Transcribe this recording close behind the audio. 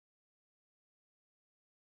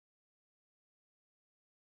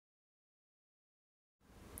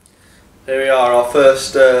Here we are, our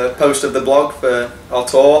first post of the blog for our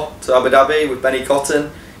tour to Abu Dhabi with Benny Cotton.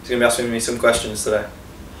 He's going to be asking me some questions today.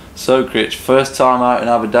 So Critch, first time out in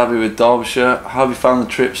Abu Dhabi with Derbyshire, how have you found the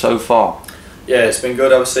trip so far? Yeah, it's been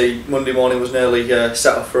good. Obviously Monday morning was nearly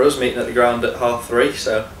set up for us, meeting at the ground at 3:30,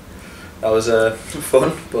 so that was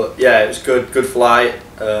fun. But yeah, it was good flight.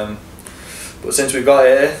 But since we've got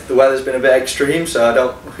here, the weather's been a bit extreme, so I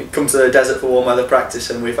don't come to the desert for warm weather practice,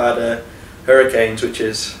 and we've had hurricanes, which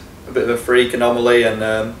is a bit of a freak anomaly, and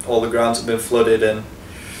all the grounds have been flooded and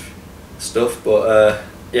stuff. But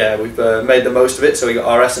yeah, we've made the most of it. So we got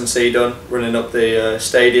our S&C done, running up the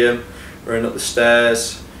stadium, running up the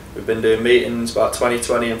stairs. We've been doing meetings about 20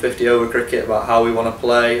 and 50 over cricket, about how we want to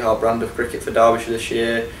play, our brand of cricket for Derbyshire this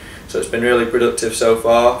year. So it's been really productive so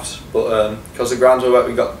far. But because the grounds were wet,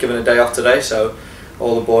 we got given a day off today, so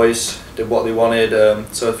all the boys did what they wanted.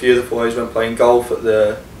 So a few of the boys went playing golf at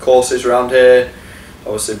the courses around here.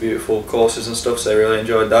 Obviously beautiful courses and stuff, so they really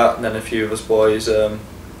enjoyed that. And then a few of us boys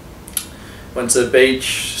went to the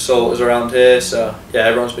beach, saw what was around here. So yeah,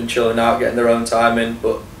 everyone's been chilling out, getting their own time in.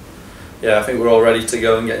 But yeah, I think we're all ready to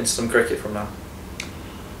go and get into some cricket from now.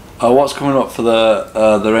 What's coming up for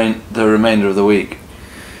the remainder of the week?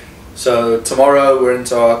 So tomorrow we're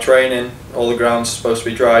into our training. All the grounds are supposed to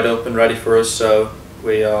be dried up and ready for us. So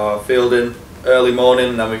we are fielding early morning,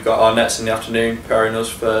 and then we've got our nets in the afternoon, preparing us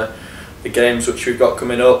for the games which we've got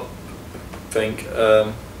coming up. I think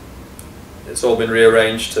it's all been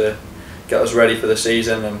rearranged to get us ready for the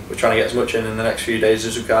season, and we're trying to get as much in the next few days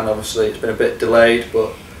as we can. Obviously it's been a bit delayed,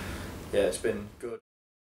 but yeah, it's been good.